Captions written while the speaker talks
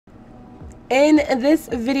In this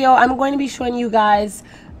video, I'm going to be showing you guys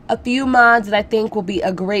a few mods that I think will be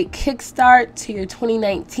a great kickstart to your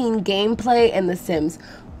 2019 gameplay in The Sims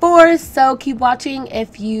 4. So keep watching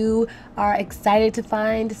if you are excited to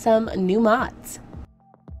find some new mods.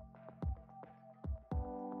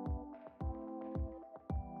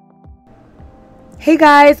 Hey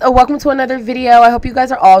guys, welcome to another video. I hope you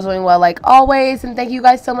guys are all doing well like always, and thank you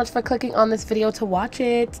guys so much for clicking on this video to watch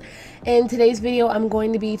it. In today's video, I'm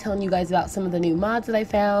going to be telling you guys about some of the new mods that I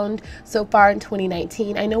found so far in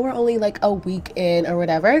 2019. I know we're only like a week in or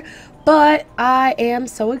whatever, but I am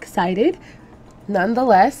so excited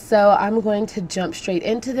nonetheless, so I'm going to jump straight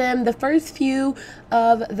into them. The first few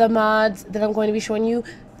of the mods that I'm going to be showing you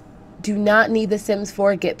do not need The Sims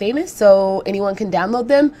 4 Get Famous, so anyone can download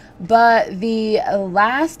them, but the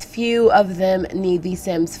last few of them need The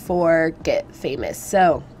Sims 4 Get Famous.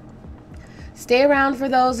 So stay around for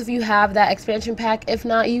those if you have that expansion pack. If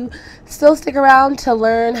not, you still stick around to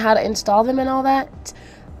learn how to install them and all that,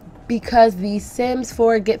 because The Sims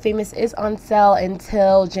 4 Get Famous is on sale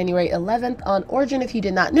until January 11th on Origin, if you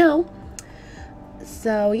did not know.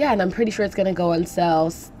 So yeah, and I'm pretty sure it's going to go on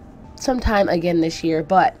sale sometime again this year,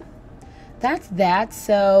 but that's that.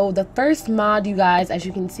 So the first mod, you guys, as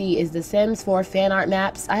you can see, is the Sims 4 fan art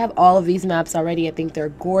maps. I have all of these maps already. I think they're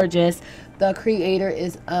gorgeous. The creator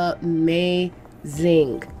is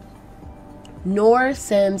amazing. Nor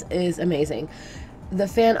Sims is amazing. The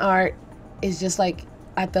fan art is just like,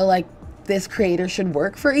 I feel like this creator should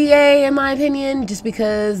work for EA in my opinion, just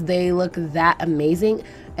because they look that amazing.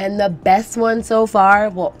 And the best one so far,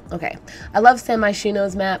 well, okay, I love San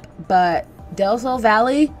Myshuno's map, but Del Sol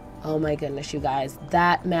Valley, oh my goodness, you guys,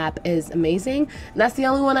 that map is amazing. And that's the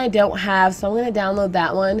only one I don't have, so I'm going to download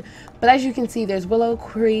that one. But as you can see, there's Willow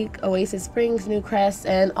Creek, Oasis Springs, New Crest,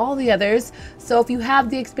 and all the others. So if you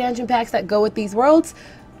have the expansion packs that go with these worlds,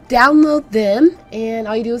 download them, and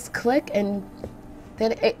all you do is click and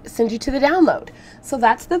then it sends you to the download. So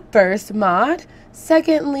that's the first mod.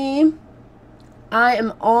 Secondly, I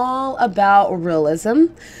am all about realism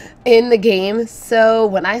in the game. So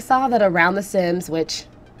when I saw that Around the Sims, which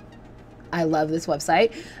I love this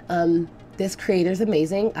website, this creator is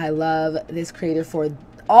amazing. I love this creator for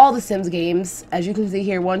all the Sims games. As you can see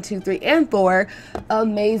here, 1, 2, 3, and 4,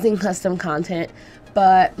 amazing custom content.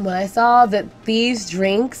 But when I saw that these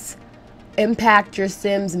drinks impact your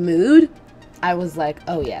Sims mood, I was like,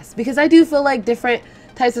 oh yes, because I do feel like different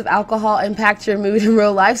types of alcohol impact your mood in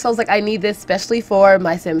real life. So I was like, I need this especially for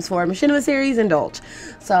my Sims 4 Machinima series, Indulge.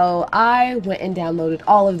 So I went and downloaded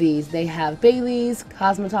all of these. They have Bailey's,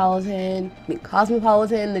 Cosmopolitan,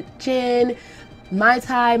 the gin, Mai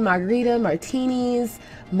Tai, Margarita, Martinis,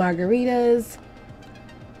 Margaritas.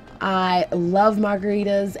 I love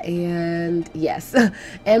margaritas, and yes,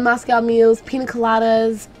 and Moscow Mules, Pina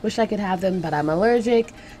Coladas. Wish I could have them, but I'm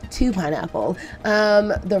allergic to pineapple.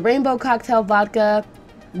 The Rainbow Cocktail Vodka,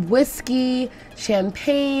 whiskey,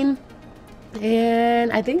 champagne,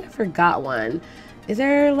 and I think I forgot one. Is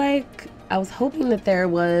there like, I was hoping that there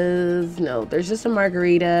was, no, there's just a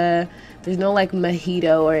margarita. There's no like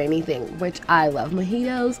mojito or anything, which I love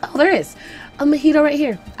mojitos. Oh, there is a mojito right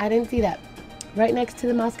here. I didn't see that. Right next to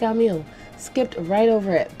the Moscow Mule. Skipped right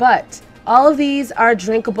over it. But all of these are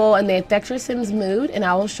drinkable and they affect your Sims mood, and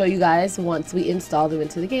I will show you guys once we install them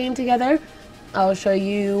into the game together. I'll show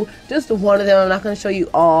you just one of them. I'm not going to show you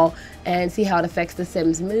all, and see how it affects the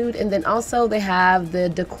Sims mood. And then also they have the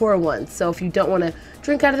decor ones. So if you don't want to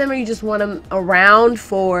drink out of them, or you just want them around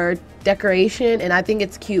for decoration, and I think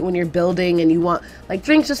it's cute when you're building and you want like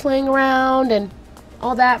drinks just laying around and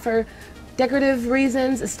all that for decorative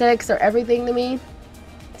reasons. Aesthetics are everything to me,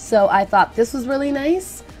 so I thought this was really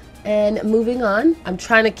nice. And moving on, I'm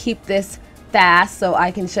trying to keep this fast so I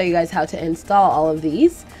can show you guys how to install all of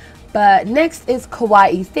these. But next is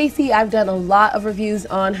Kawaii Stacy. I've done a lot of reviews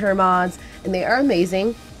on her mods and they are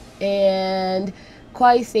amazing. And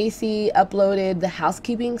Kawaii Stacy uploaded the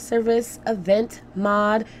Housekeeping Service event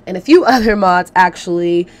mod and a few other mods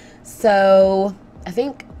actually. So I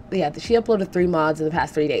think, yeah, she uploaded 3 mods in the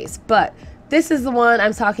past 3 days, but this is the one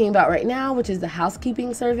I'm talking about right now, which is the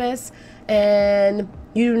Housekeeping Service. And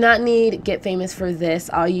you do not need Get Famous for this.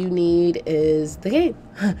 All you need is the game.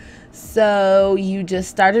 So you just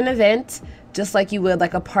start an event just like you would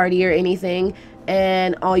like a party or anything,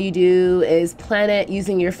 and all you do is plan it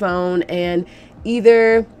using your phone, and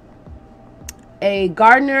either a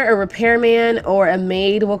gardener, a repairman, or a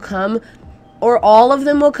maid will come, or all of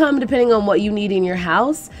them will come depending on what you need in your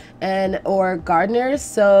house, and or gardeners.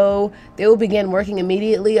 So they will begin working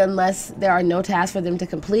immediately unless there are no tasks for them to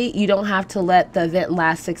complete. You don't have to let the event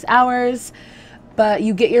last 6 hours. but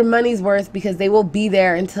you get your money's worth because they will be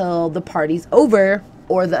there until the party's over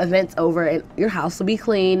or the event's over, and your house will be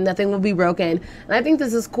clean, nothing will be broken. And I think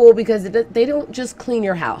this is cool because they don't just clean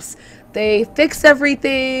your house. They fix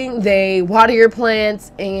everything, they water your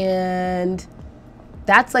plants, and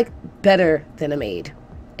that's like better than a maid.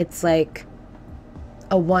 It's like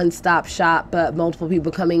a one-stop shop, but multiple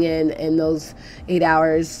people coming in those 8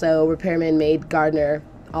 hours. So repairman, maid, gardener,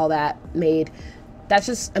 all that, maid. That's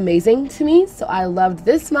just amazing to me. So I loved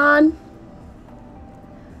this mod.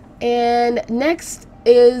 And next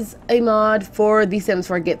is a mod for The Sims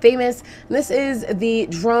 4 Get Famous. And this is the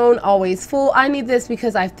drone always full. I need this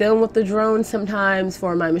because I film with the drone sometimes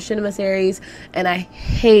for my machinima series, and I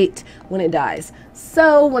hate when it dies.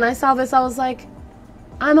 So when I saw this, I was like,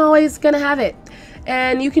 I'm always gonna have it.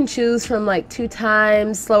 And you can choose from like 2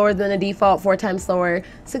 times slower than the default, 4 times slower,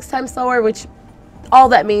 6 times slower, which all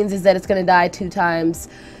that means is that it's gonna die 2 times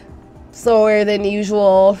slower than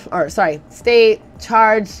usual, or sorry, stay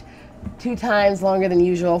charged 2 times longer than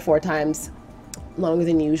usual, 4 times longer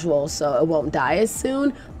than usual, so it won't die as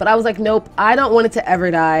soon. But I was like, nope, I don't want it to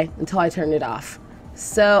ever die until I turn it off.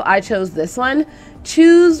 So I chose this one.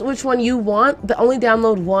 Choose which one you want, but only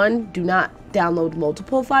download one. Do not download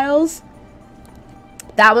multiple files.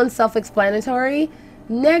 That one's self-explanatory.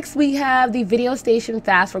 Next, we have the Video Station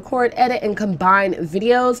Fast Record, Edit, and Combine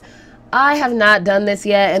Videos. I have not done this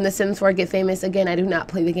yet in The Sims 4 Get Famous. Again, I do not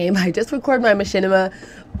play the game. I just record my machinima,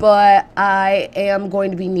 but I am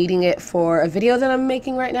going to be needing it for a video that I'm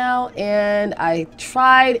making right now, and I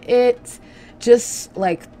tried it just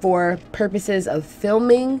like for purposes of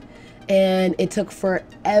filming, and it took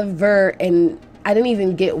forever, and I didn't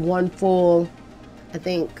even get one full, I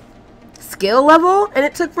think, skill level, and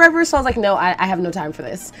it took forever. So I was like, no, I have no time for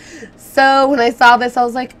this. So when I saw this, I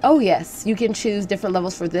was like, oh yes, you can choose different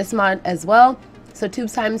levels for this mod as well. So 2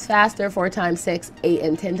 times faster, 4 times 6, 8,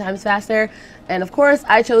 and 10 times faster. And of course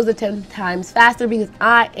I chose the 10 times faster because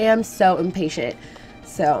I am so impatient.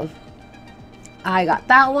 So I got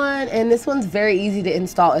that one, and this one's very easy to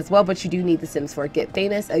install as well, but you do need The Sims 4 Get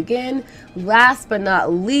Famous. Again, last but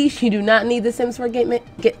not least, you do not need The Sims 4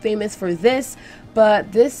 Get Famous for this,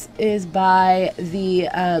 but this is by the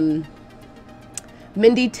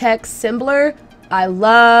Mindy Tech Assembler. I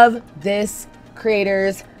love this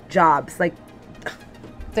creator's jobs. Like,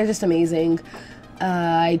 they're just amazing.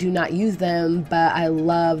 I do not use them, but I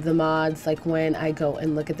love the mods. Like, when I go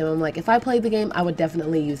and look at them, I'm like, if I played the game, I would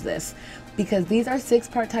definitely use this, because these are 6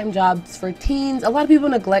 part-time jobs for teens. A lot of people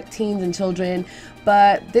neglect teens and children,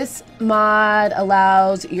 but this mod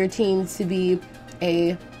allows your teens to be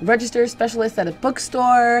a registered specialist at a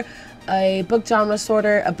bookstore, a book genre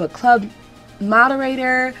sorter, a book club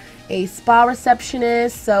moderator, a spa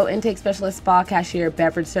receptionist, so intake specialist, spa cashier,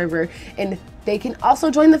 beverage server, and they can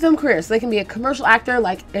also join the film career. So they can be a commercial actor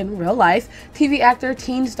like in real life, TV actor,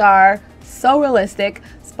 teen star, so realistic,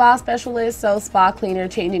 spa specialist, so spa cleaner,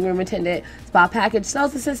 changing room attendant, spa package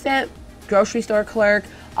sales assistant, grocery store clerk,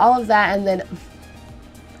 all of that, and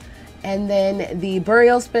then the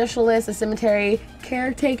burial specialist, a cemetery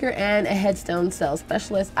caretaker, and a headstone sales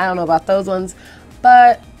specialist. I don't know about those ones,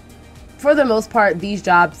 but for the most part, these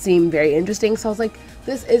jobs seem very interesting. So I was like,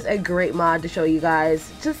 this is a great mod to show you guys,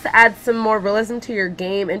 just to add some more realism to your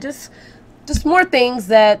game, and just more things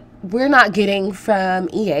that we're not getting from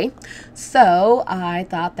EA. So I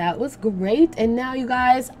thought that was great. And now, you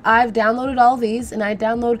guys, I've downloaded all these, and I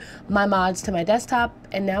download my mods to my desktop,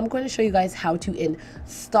 and now I'm going to show you guys how to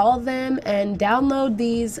install them and download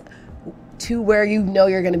these to where you know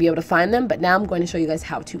you're going to be able to find them. But now I'm going to show you guys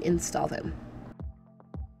how to install them.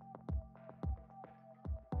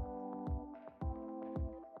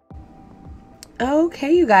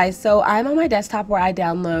 Okay, you guys, so I'm on my desktop where I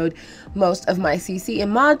download most of my CC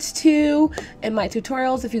and mods to and my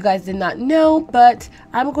tutorials, if you guys did not know, but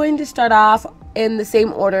I'm going to start off in the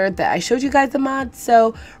same order that I showed you guys the mods.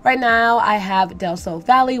 So right now I have Del Sol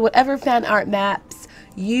Valley. Whatever fan art maps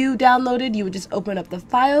you downloaded, you would just open up the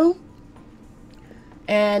file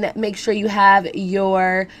and make sure you have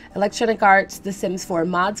your Electronic Arts The Sims 4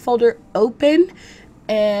 mods folder open.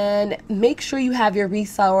 And make sure you have your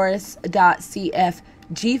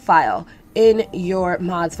resource.cfg file in your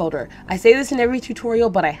mods folder. I say this in every tutorial,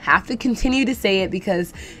 but I have to continue to say it,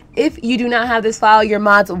 because if you do not have this file, your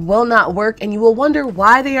mods will not work, and you will wonder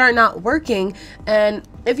why they are not working. And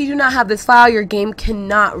if you do not have this file, your game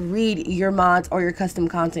cannot read your mods or your custom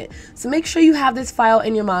content. So make sure you have this file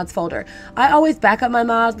in your mods folder. I always back up my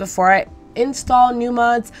mods before I install new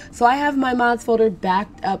mods. So I have my mods folder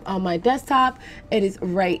backed up on my desktop. It is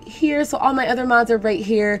right here. So all my other mods are right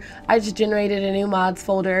here. I just generated a new mods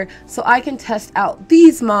folder so I can test out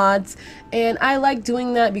these mods, and I like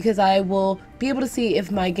doing that because I will be able to see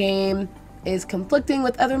if my game is conflicting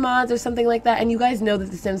with other mods or something like that. And you guys know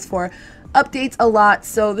that The Sims 4 updates a lot,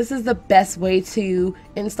 so this is the best way to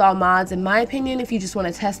install mods in my opinion. If you just want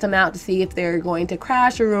to test them out to see if they're going to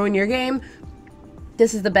crash or ruin your game,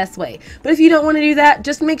 this is the best way. But if you don't want to do that,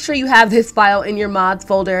 just make sure you have this file in your mods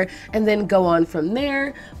folder and then go on from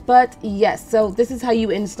there. But yes, so this is how you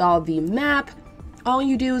install the map. All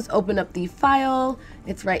you do is open up the file.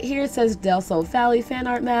 It's right here. It says Del Sol Valley fan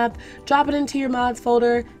art map. Drop it into your mods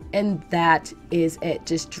folder, and that is it.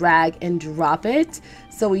 Just drag and drop it.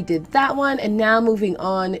 So we did that one, and now moving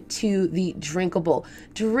on to the drinkable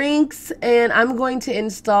drinks, and I'm going to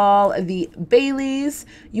install the Baileys.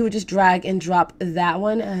 You would just drag and drop that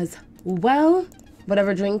one as well.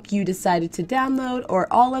 Whatever drink you decided to download, or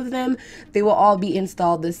all of them, they will all be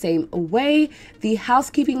installed the same way. The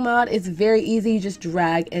housekeeping mod is very easy. You just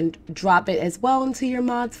drag and drop it as well into your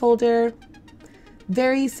mods folder.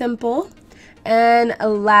 Very simple. And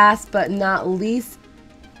last but not least,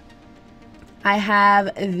 I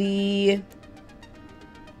have the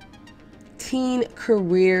Teen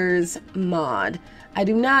Careers mod. I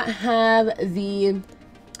do not have the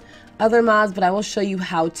other mods, but I will show you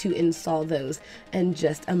how to install those in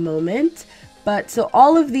just a moment. But so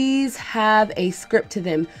all of these have a script to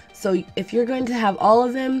them. So if you're going to have all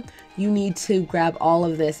of them, you need to grab all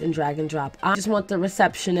of this and drag and drop. I just want the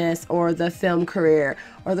receptionist or the film career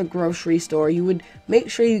or the grocery store. You would make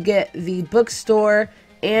sure you get the bookstore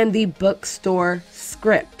and the bookstore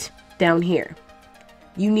script down here.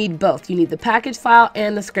 You need both. You need the package file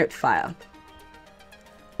and the script file,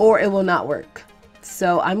 or it will not work.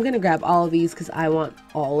 So I'm going to grab all of these because I want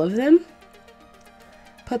all of them.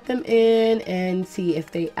 Put them in and see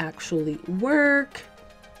if they actually work.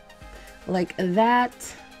 Like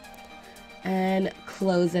that. And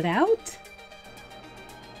close it out.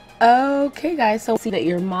 Okay guys, so see that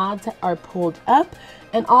your mods are pulled up,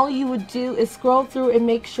 and all you would do is scroll through and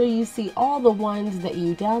make sure you see all the ones that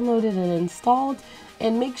you downloaded and installed,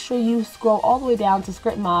 and make sure you scroll all the way down to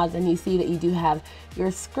script mods and you see that you do have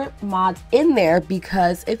your script mods in there,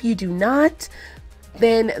 because if you do not,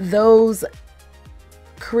 then those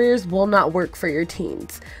careers will not work for your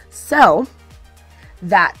teens. So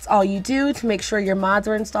that's all you do to make sure your mods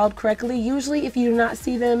are installed correctly. Usually if you do not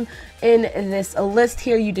see them in this list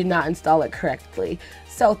here, you did not install it correctly.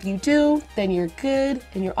 So if you do, then you're good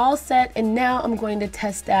and you're all set. And now I'm going to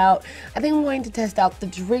test out, I think I'm going to test out the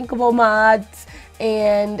drinkable mods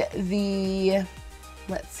and the,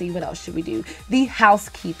 let's see, what else should we do? The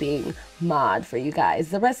housekeeping mod for you guys.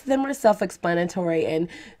 The rest of them are self-explanatory and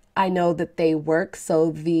I know that they work. So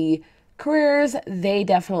the careers, they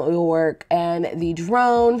definitely will work, and the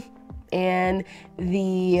drone and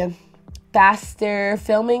the faster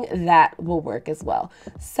filming, that will work as well.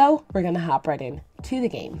 So we're gonna hop right in to the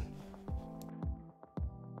game.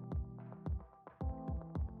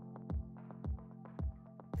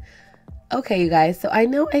 Okay you guys, so I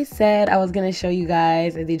know I said I was gonna show you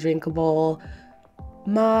guys the drinkable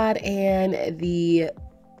mod and the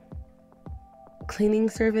cleaning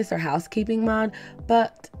service or housekeeping mod,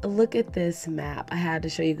 but look at this map. I had to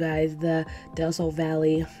show you guys the Del Sol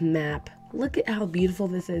Valley map. Look at how beautiful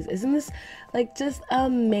this is. Isn't this like just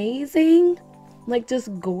amazing? Like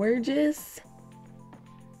just gorgeous.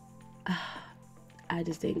 I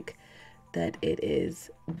just think that it is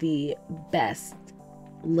the best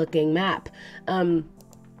looking map.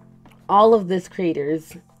 All of this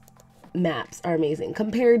creator's maps are amazing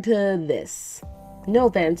compared to this. No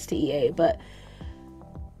offense to EA, but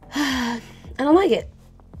I don't like it.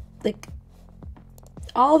 Like,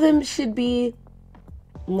 all of them should be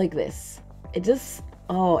like this. It just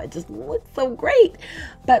looks so great.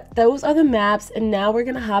 But those are the maps, and now we're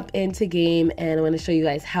gonna hop into game and I'm gonna show you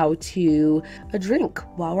guys how to drink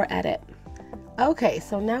while we're at it. Okay,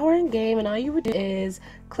 so now we're in game, and all you would do is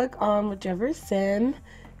click on whichever sim,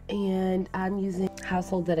 and I'm using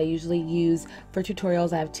household that I usually use for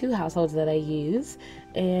tutorials. I have two households that I use,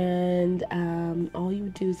 and all you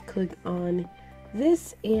would do is click on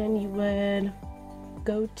this and you would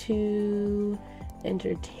go to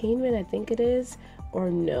entertainment, I think it is, or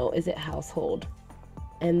no, is it household?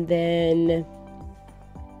 And then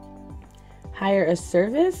hire a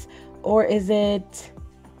service, or is it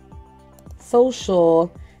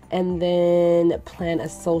social and then plan a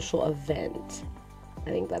social event? I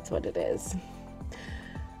think that's what it is.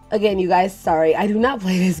 Again, you guys, sorry, I do not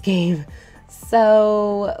play this game,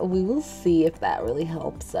 so we will see if that really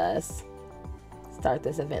helps us. start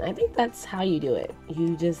this event. I think that's how you do it.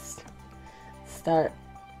 You just start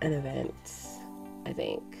an event, I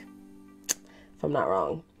think, if I'm not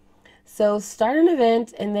wrong. So start an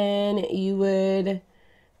event, and then you would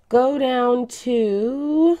go down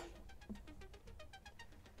to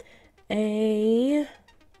a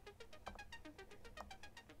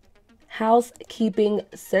housekeeping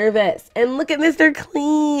service. And look at Mr.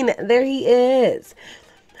 Clean. There he is.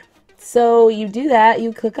 So you do that.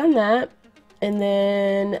 You click on that. And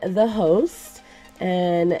then the host.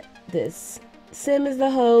 And this sim is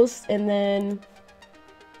the host. And then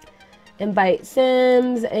invite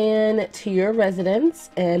sims and to your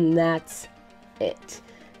residence. And that's it.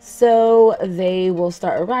 So they will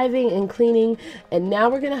start arriving and cleaning, and now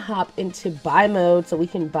we're gonna hop into buy mode so we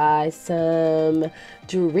can buy some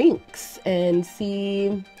drinks and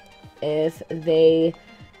see if they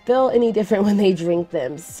feel any different when they drink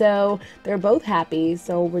them. So they're both happy,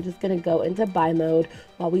 so we're just gonna go into buy mode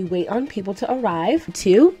while we wait on people to arrive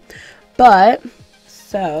too. But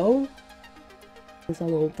so it's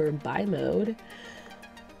all over buy mode.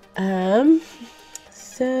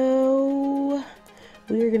 So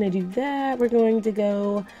we're gonna do that. We're going to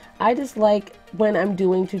go, I just like when I'm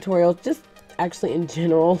doing tutorials, just actually in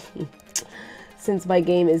general, since my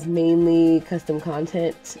game is mainly custom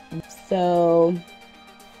content. So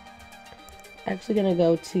actually gonna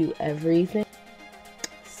go to everything.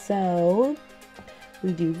 So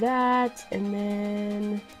we do that, and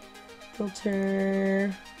then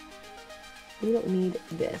filter. We don't need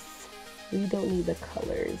this. We don't need the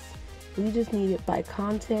colors. We just need it by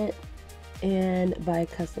content and by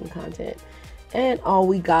custom content. And all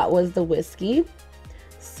we got was the whiskey.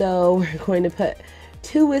 So we're going to put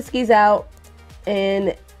 2 whiskeys out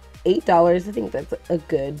and $8. I think that's a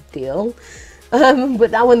good deal. But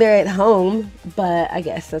not when they're at home, but I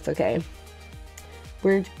guess that's okay.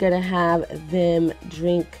 We're gonna have them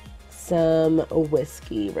drink some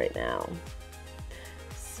whiskey right now.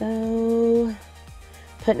 So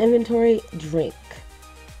put in inventory, drink.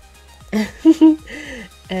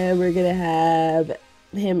 And we're gonna have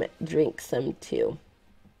him drink some too.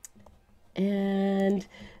 And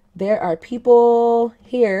there are people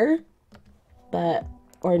here,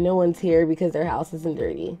 or no one's here because their house isn't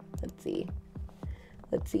dirty. Let's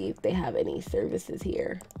see if they have any services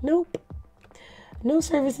here. Nope, no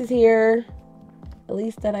services here, at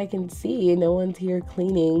least that I can see. No one's here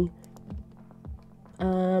cleaning.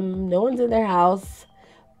 No one's in their house.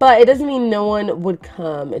 But it doesn't mean no one would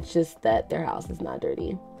come. It's just that their house is not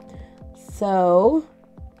dirty. So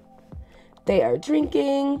they are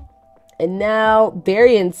drinking, and now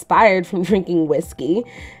very inspired from drinking whiskey.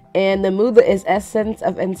 And the mood is essence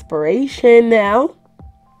of inspiration now.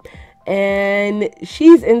 And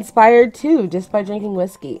she's inspired too just by drinking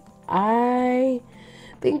whiskey. I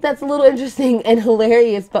think that's a little interesting and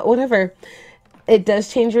hilarious, but whatever. It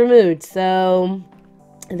does change your mood. So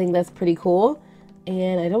I think that's pretty cool.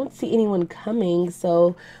 And I don't see anyone coming,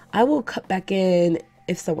 so I will cut back in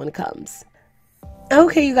if someone comes.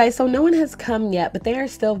 Okay, you guys, so no one has come yet, but they are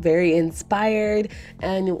still very inspired,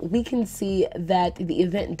 and we can see that the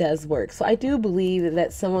event does work. So I do believe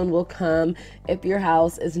that someone will come if your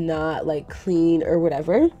house is not like clean or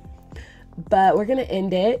whatever. But we're gonna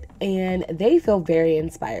end it, and they feel very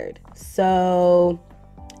inspired. So,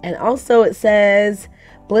 and also it says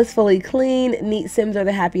blissfully clean, neat sims are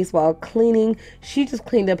the happiest while cleaning. She just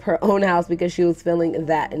cleaned up her own house because she was feeling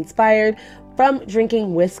that inspired from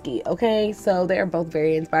drinking whiskey. Okay, so they are both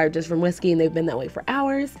very inspired just from whiskey, and they've been that way for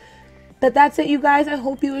hours. But that's it, you guys. I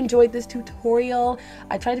hope you enjoyed this tutorial.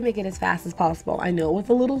 I tried to make it as fast as possible. I know it was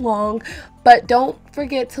a little long, but don't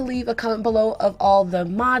forget to leave a comment below of all the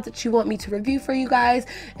mods that you want me to review for you guys.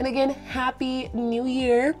 And again, Happy New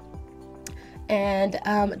Year. And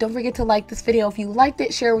don't forget to like this video if you liked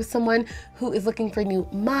it. Share with someone who is looking for new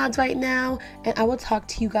mods right now. And I will talk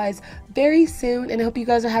to you guys very soon. And I hope you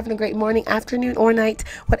guys are having a great morning, afternoon, or night,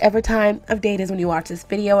 whatever time of day it is when you watch this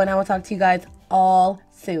video. And I will talk to you guys all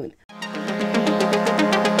soon.